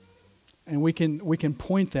 And we can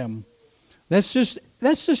point them. That's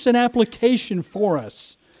just an application for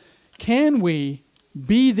us. Can we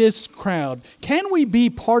be this crowd? Can we be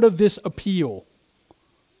part of this appeal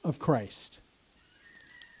of Christ?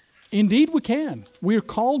 Indeed we can. We are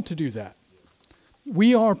called to do that.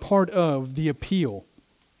 We are part of the appeal.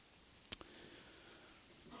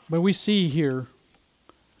 But we see here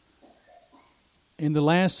in the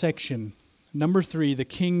last section, number 3, the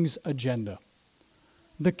king's agenda.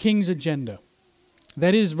 The king's agenda.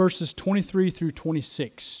 That is verses 23 through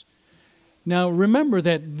 26. Now remember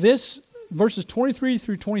that this verses 23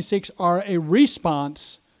 through 26 are a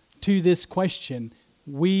response to this question.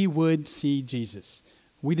 We would see Jesus.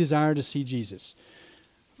 We desire to see Jesus.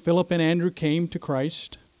 Philip and Andrew came to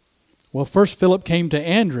Christ. Well, first Philip came to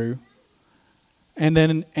Andrew, and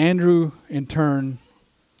then Andrew in turn,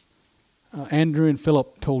 Andrew and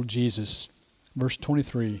Philip told Jesus. Verse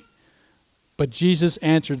 23, but Jesus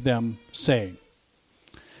answered them, saying.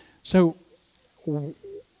 So,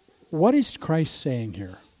 what is Christ saying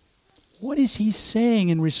here? What is he saying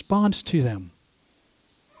in response to them?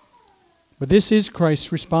 But this is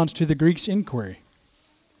Christ's response to the Greeks' inquiry.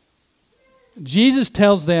 Jesus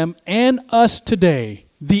tells them and us today,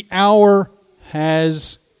 the hour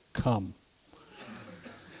has come.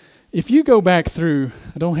 If you go back through,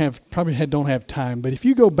 probably don't have time, but if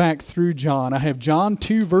you go back through John, I have John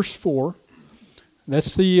 2 verse 4.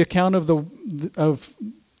 That's the account of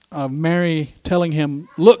Mary telling him,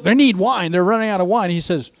 look, they need wine. They're running out of wine. He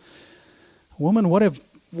says, woman,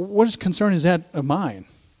 what concern is that of mine?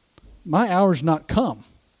 My hour's not come,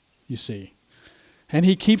 you see. And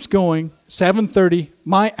he keeps going. 7:30,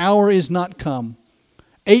 my hour is not come.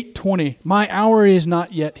 8:20, my hour is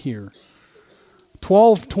not yet here.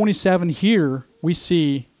 12:27, here we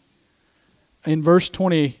see in verse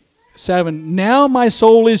 27, now my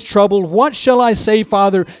soul is troubled. What shall I say,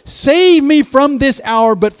 Father? Save me from this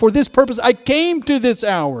hour, but for this purpose I came to this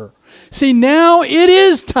hour. See, now it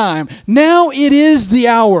is time. Now it is the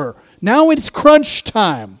hour. Now it's crunch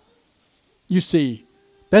time. You see,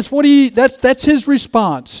 that's his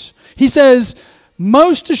response. He says,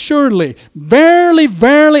 most assuredly, verily,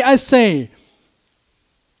 verily, I say,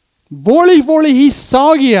 vorly, vorly, he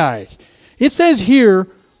sagiai. It says here,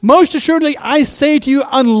 most assuredly, I say to you,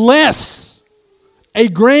 unless a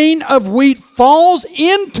grain of wheat falls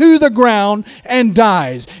into the ground and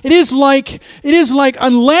dies. It is like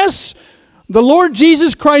unless the Lord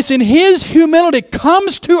Jesus Christ in His humility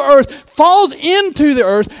comes to earth, falls into the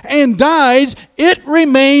earth, and dies, it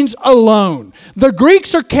remains alone. The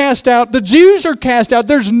Greeks are cast out. The Jews are cast out.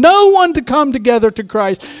 There's no one to come together to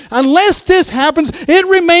Christ. Unless this happens, it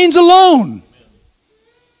remains alone.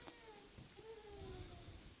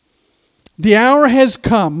 The hour has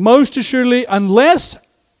come, most assuredly, unless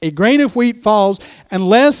a grain of wheat falls,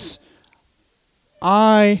 unless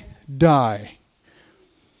I die.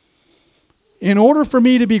 In order for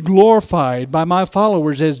me to be glorified by my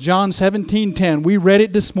followers, as John 17:10, we read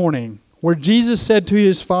it this morning, where Jesus said to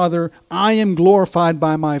His Father, I am glorified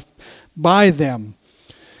by them.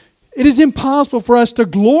 It is impossible for us to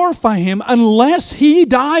glorify Him unless He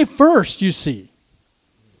die first, you see.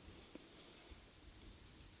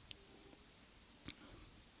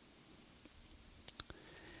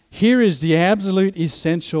 Here is the absolute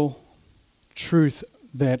essential truth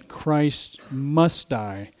that Christ must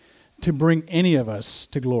die to bring any of us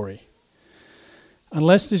to glory.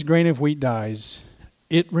 Unless this grain of wheat dies,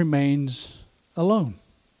 it remains alone.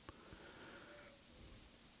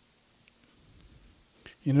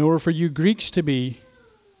 In order for you Greeks to be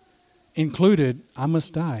included, I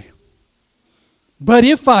must die. But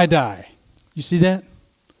if I die, you see that?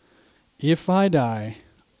 If I die,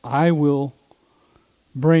 I will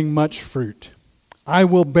bring much fruit. I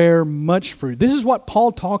will bear much fruit. This is what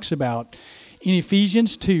Paul talks about in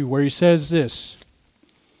Ephesians 2, where he says this.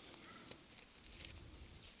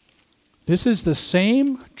 This is the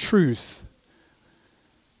same truth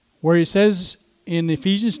where he says in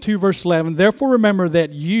Ephesians 2, verse 11, therefore remember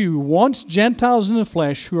that you, once Gentiles in the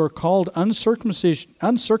flesh, who are called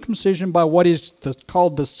uncircumcision by what is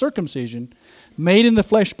called the circumcision, made in the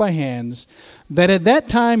flesh by hands, that at that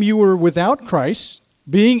time you were without Christ,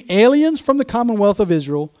 being aliens from the commonwealth of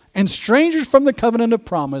Israel, and strangers from the covenant of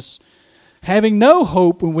promise, having no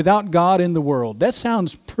hope and without God in the world. That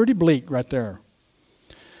sounds pretty bleak right there.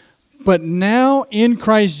 But now in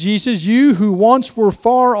Christ Jesus, you who once were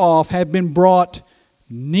far off have been brought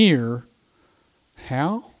near.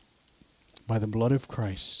 How? By the blood of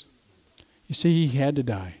Christ. You see, He had to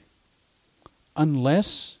die.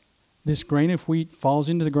 Unless this grain of wheat falls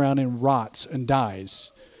into the ground and rots and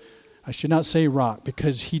dies. I should not say rot,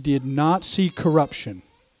 because He did not see corruption.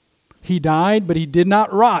 He died, but He did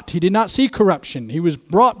not rot. He did not see corruption. He was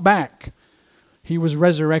brought back. He was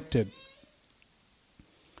resurrected.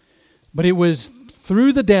 But it was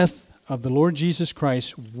through the death of the Lord Jesus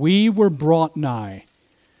Christ we were brought nigh.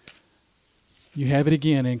 You have it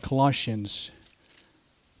again in Colossians,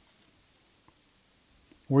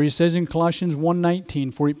 where he says in Colossians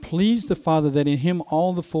 1:19, for it pleased the Father that in Him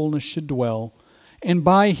all the fullness should dwell, and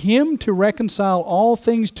by Him to reconcile all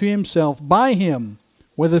things to Himself, by Him,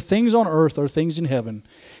 whether things on earth or things in heaven,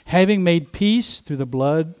 having made peace through the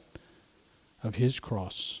blood of His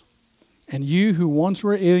cross. And you who once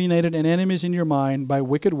were alienated and enemies in your mind by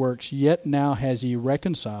wicked works, yet now has He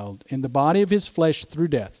reconciled in the body of His flesh through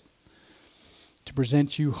death, to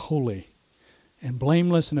present you holy and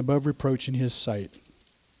blameless and above reproach in His sight.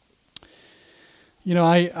 You know,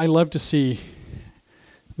 I love to see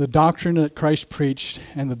the doctrine that Christ preached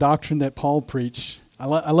and the doctrine that Paul preached. I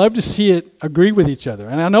love to see it agree with each other,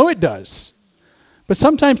 and I know it does. But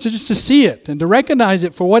sometimes to see it and to recognize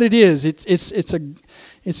it for what it is,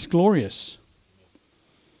 it's glorious.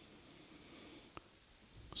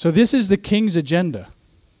 So this is the King's agenda,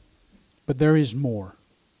 but there is more.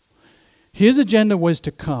 His agenda was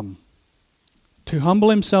to come, to humble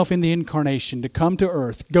Himself in the incarnation, to come to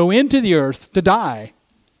earth, go into the earth, to die,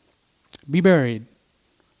 be buried,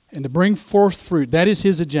 and to bring forth fruit. That is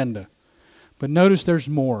His agenda. But notice there's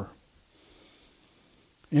more.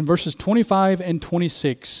 In verses 25 and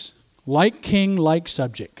 26, like king, like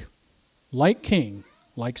subject. Like king,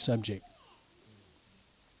 like subject.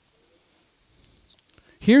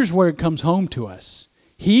 Here's where it comes home to us.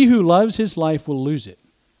 He who loves his life will lose it.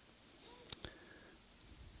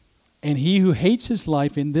 And he who hates his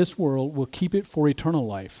life in this world will keep it for eternal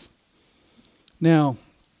life. Now,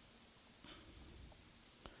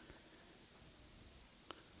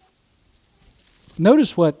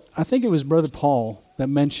 notice what, I think it was Brother Paul that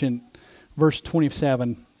mentioned verse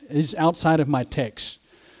 27. It's outside of my text.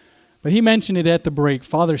 But he mentioned it at the break.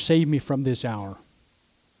 Father, save me from this hour.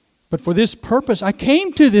 But for this purpose, I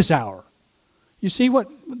came to this hour. You see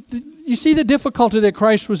the difficulty that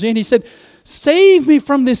Christ was in? He said, save me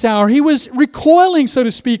from this hour. He was recoiling, so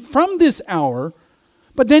to speak, from this hour.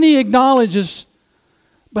 But then he acknowledges,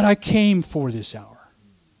 but I came for this hour.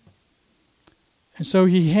 And so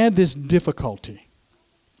he had this difficulty.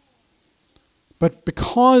 But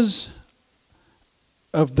because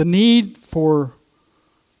of the need to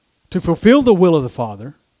fulfill the will of the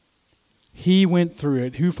Father, he went through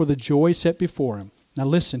it, who for the joy set before him. Now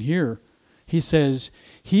listen here. He says,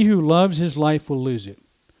 he who loves his life will lose it.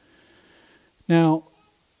 Now,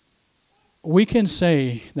 we can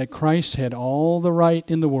say that Christ had all the right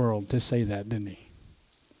in the world to say that, didn't he?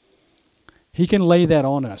 He can lay that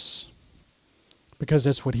on us because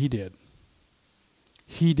that's what he did.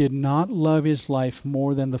 He did not love his life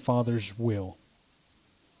more than the Father's will.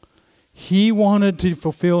 He wanted to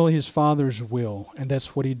fulfill his Father's will, and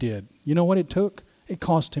that's what he did. You know what it took? It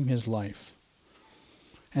cost him his life.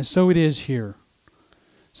 And so it is here.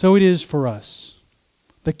 So it is for us.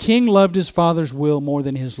 The king loved his Father's will more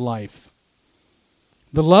than his life.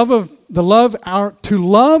 To love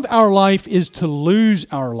our life is to lose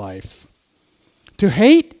our life. To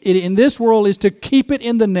hate it in this world is to keep it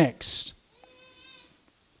in the next.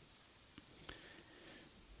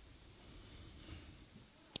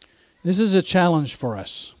 This is a challenge for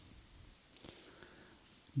us.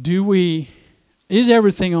 Is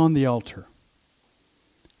everything on the altar?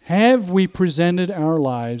 Have we presented our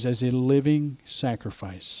lives as a living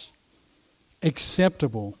sacrifice,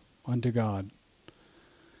 acceptable unto God?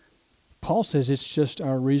 Paul says it's just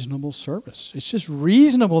our reasonable service. It's just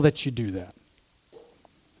reasonable that you do that.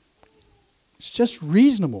 It's just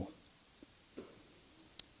reasonable.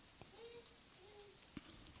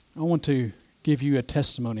 I want to give you a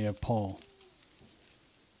testimony of Paul.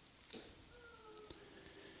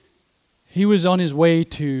 He was on his way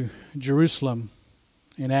to Jerusalem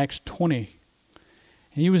in Acts 20.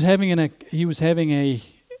 And he was having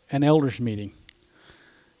an elders meeting.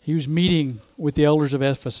 He was meeting with the elders of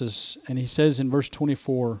Ephesus, and he says in verse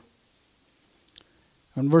 24,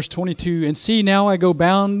 and verse 22, and see, now I go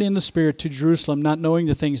bound in the Spirit to Jerusalem, not knowing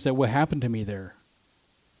the things that will happen to me there.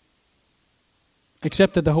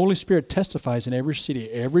 Except that the Holy Spirit testifies in every city,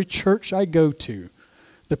 every church I go to,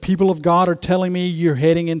 the people of God are telling me you're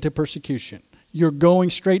heading into persecution. You're going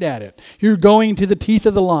straight at it. You're going to the teeth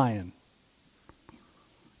of the lion.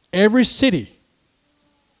 Every city.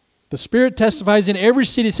 The Spirit testifies in every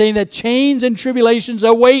city saying that chains and tribulations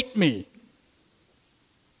await me.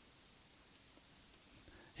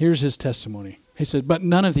 Here's his testimony. He said, but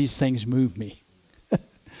none of these things move me.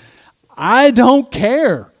 I don't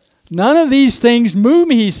care. None of these things move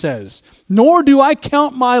me, he says. Nor do I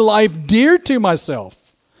count my life dear to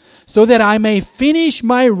myself, so that I may finish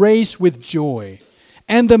my race with joy,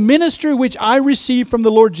 and the ministry which I received from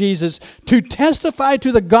the Lord Jesus to testify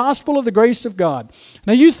to the gospel of the grace of God.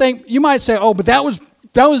 Now you might say, oh, but that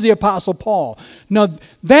was the Apostle Paul. No,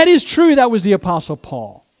 that is true, that was the Apostle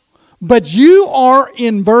Paul. But you are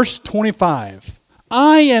in verse 25.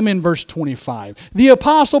 I am in verse 25. The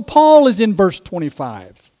Apostle Paul is in verse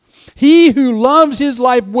 25. He who loves his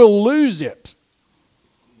life will lose it.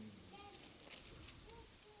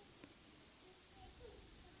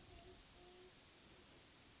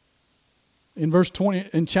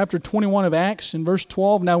 In chapter 21 of Acts, in verse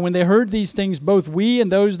 12, now when they heard these things, both we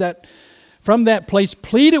and those that from that place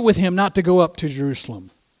pleaded with him not to go up to Jerusalem.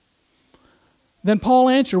 Then Paul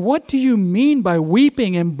answered, what do you mean by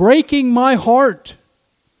weeping and breaking my heart?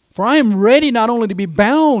 For I am ready not only to be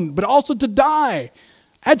bound, but also to die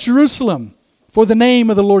at Jerusalem for the name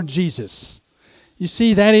of the Lord Jesus. You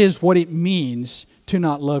see, that is what it means to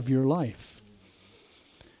not love your life.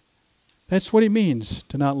 That's what it means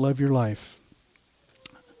to not love your life.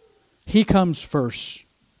 He comes first.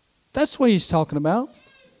 That's what he's talking about.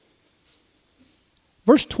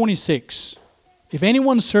 Verse 26. If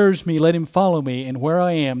anyone serves me, let him follow me, and where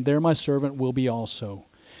I am, there my servant will be also.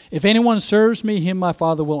 If anyone serves me, him my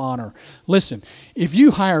Father will honor. Listen, if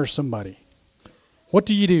you hire somebody, what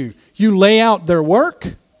do? You lay out their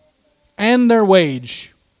work and their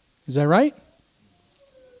wage. Is that right?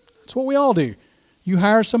 That's what we all do. You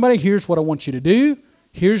hire somebody, here's what I want you to do.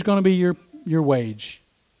 Here's going to be your wage.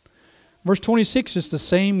 Verse 26 is the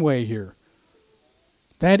same way here.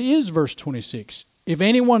 That is verse 26. If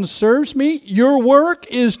anyone serves me, your work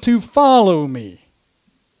is to follow me.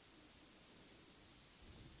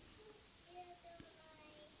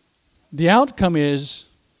 The outcome is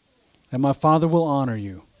that my Father will honor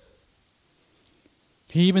you.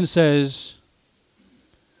 He even says,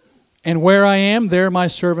 and where I am, there my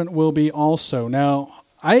servant will be also. Now,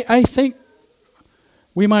 I think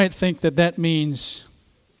we might think that means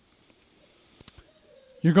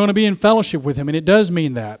You're going to be in fellowship with him, and it does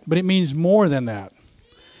mean that, but it means more than that.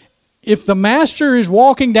 If the master is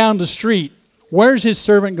walking down the street, where's his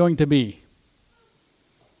servant going to be?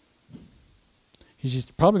 He's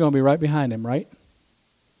just probably going to be right behind him, right?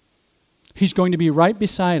 He's going to be right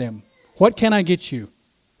beside him. What can I get you?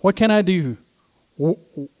 What can I do?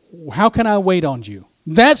 How can I wait on you?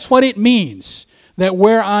 That's what it means, that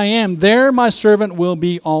where I am, there my servant will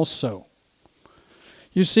be also.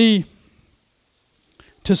 You see,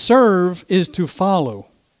 to serve is to follow.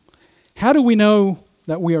 How do we know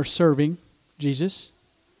that we are serving Jesus?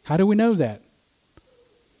 How do we know that?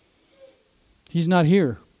 He's not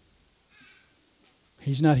here.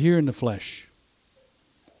 He's not here in the flesh.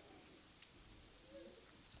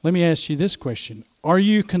 Let me ask you this question. Are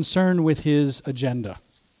you concerned with his agenda?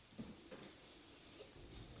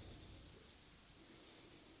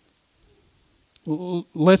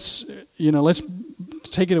 Let's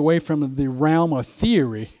take it away from the realm of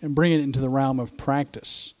theory and bring it into the realm of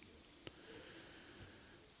practice.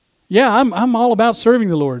 Yeah, I'm all about serving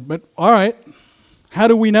the Lord, but all right, how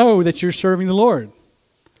do we know that you're serving the Lord?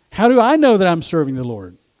 How do I know that I'm serving the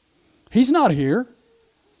Lord? He's not here.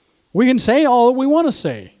 We can say all that we want to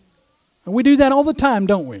say. And we do that all the time,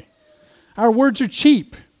 don't we? Our words are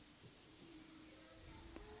cheap.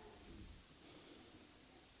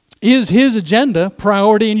 Is his agenda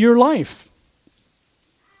priority in your life?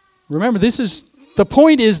 Remember, the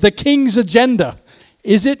point is the king's agenda.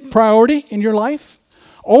 Is it priority in your life?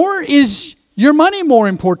 Or is your money more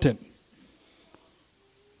important?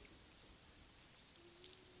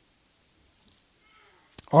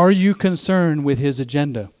 Are you concerned with his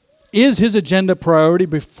agenda? Is his agenda priority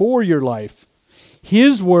before your life?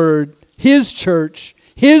 His word, his church,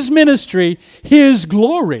 his ministry, his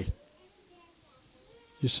glory.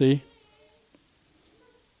 You see?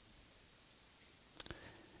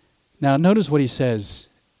 Now notice what he says.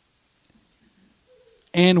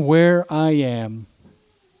 And where I am,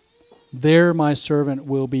 there my servant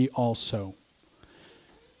will be also.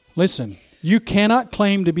 Listen, you cannot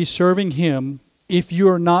claim to be serving him if you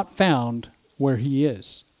are not found where he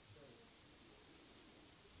is.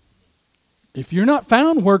 If you're not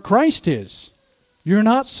found where Christ is, you're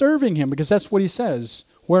not serving him, because that's what he says.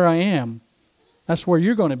 Where I am, that's where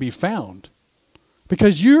you're going to be found.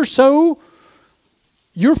 Because you're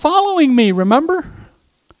following me, remember?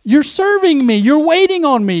 You're serving me. You're waiting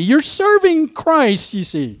on me. You're serving Christ, you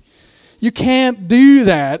see. You can't do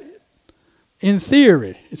that in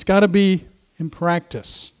theory. It's got to be in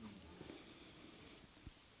practice.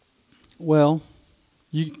 Well,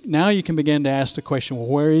 now you can begin to ask the question, well,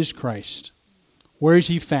 where is Christ? Where is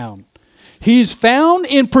he found? He's found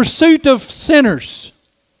in pursuit of sinners.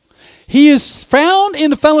 He is found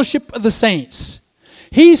in the fellowship of the saints.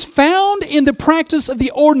 He's found in the practice of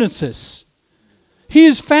the ordinances. He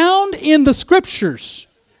is found in the scriptures.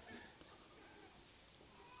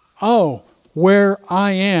 Oh, where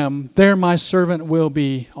I am, there my servant will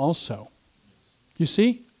be also. You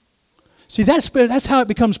see? See, that's how it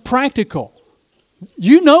becomes practical.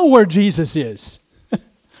 You know where Jesus is.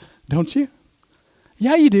 Don't you?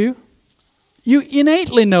 Yeah, you do. You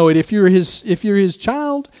innately know it if you're his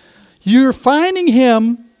child. You're finding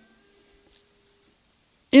him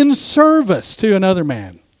in service to another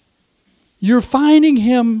man. You're finding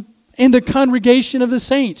him in the congregation of the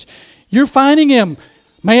saints. You're finding him,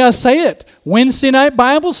 may I say it, Wednesday night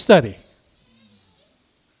Bible study.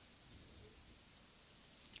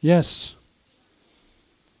 Yes.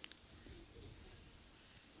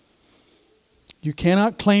 You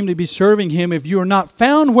cannot claim to be serving him if you are not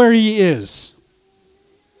found where he is.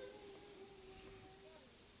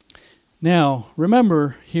 Now,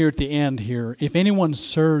 remember here at the end here, if anyone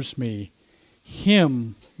serves me,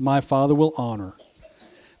 him my Father will honor.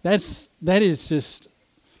 That is just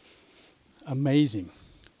amazing.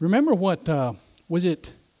 Remember what was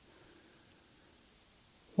it?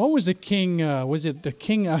 What was the king? Was it the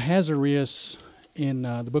king Ahasuerus in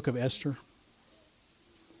the book of Esther?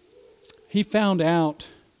 He found out.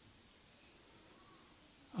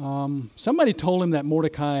 Somebody told him that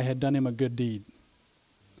Mordecai had done him a good deed.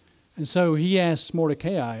 And so he asked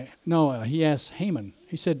he asked Haman.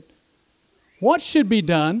 He said, what should be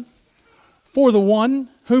done for the one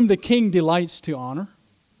whom the king delights to honor?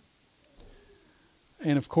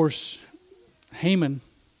 And of course, Haman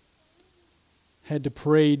had to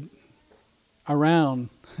parade around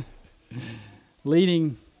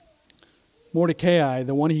leading Mordecai,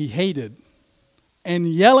 the one he hated,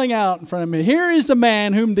 and yelling out in front of him, here is the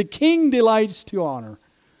man whom the king delights to honor.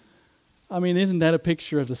 I mean, isn't that a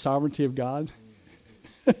picture of the sovereignty of God?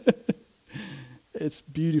 It's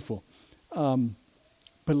beautiful. But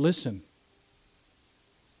listen,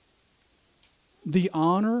 the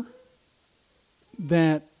honor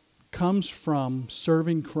that comes from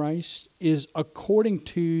serving Christ is according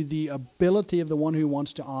to the ability of the one who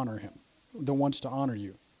wants to honor him, that wants to honor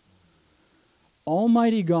you.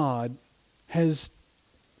 Almighty God has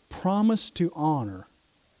promised to honor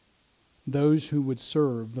those who would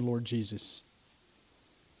serve the Lord Jesus.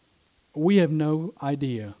 We have no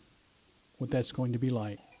idea what that's going to be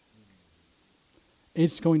like.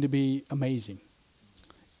 It's going to be amazing.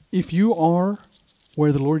 If you are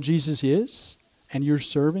where the Lord Jesus is and you're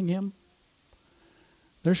serving him,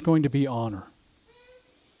 there's going to be honor.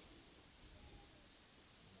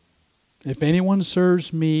 If anyone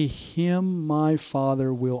serves me, him my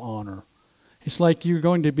Father will honor. It's like you're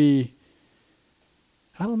going to be,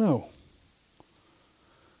 I don't know.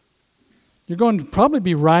 You're going to probably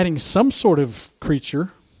be riding some sort of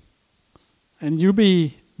creature, and you'll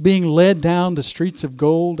be being led down the streets of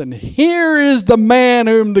gold, and here is the man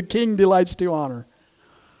whom the king delights to honor.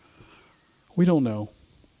 We don't know.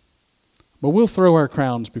 But we'll throw our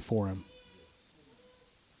crowns before him.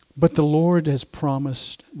 But the Lord has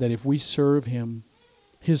promised that if we serve him,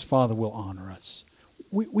 his Father will honor us.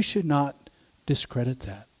 We should not discredit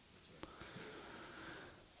that.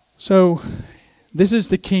 So, this is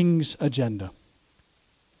the king's agenda.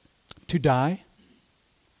 To die,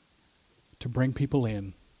 to bring people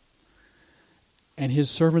in, and his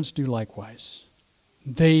servants do likewise.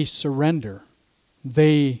 They surrender.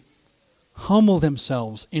 They humble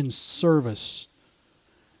themselves in service.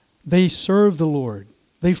 They serve the Lord.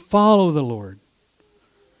 They follow the Lord.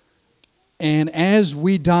 And as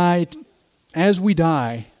we die,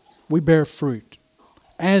 we bear fruit.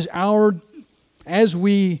 As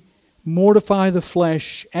we mortify the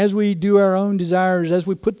flesh, as we do our own desires, as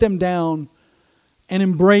we put them down and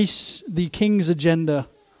embrace the king's agenda,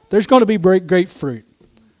 there's going to be great fruit.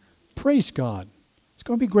 Praise God. It's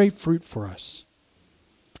going to be great fruit for us.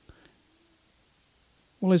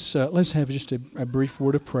 Well, let's have just a brief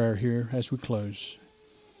word of prayer here as we close.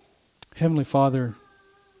 Heavenly Father,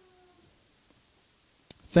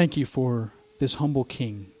 thank you for this humble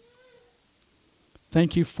king.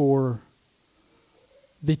 Thank you for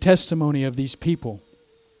the testimony of these people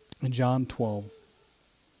in John 12.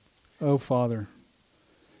 Oh, Father,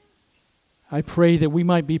 I pray that we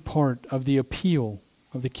might be part of the appeal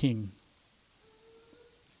of the king.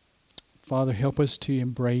 Father, help us to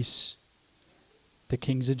embrace the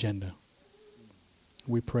king's agenda.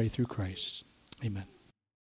 We pray through Christ. Amen.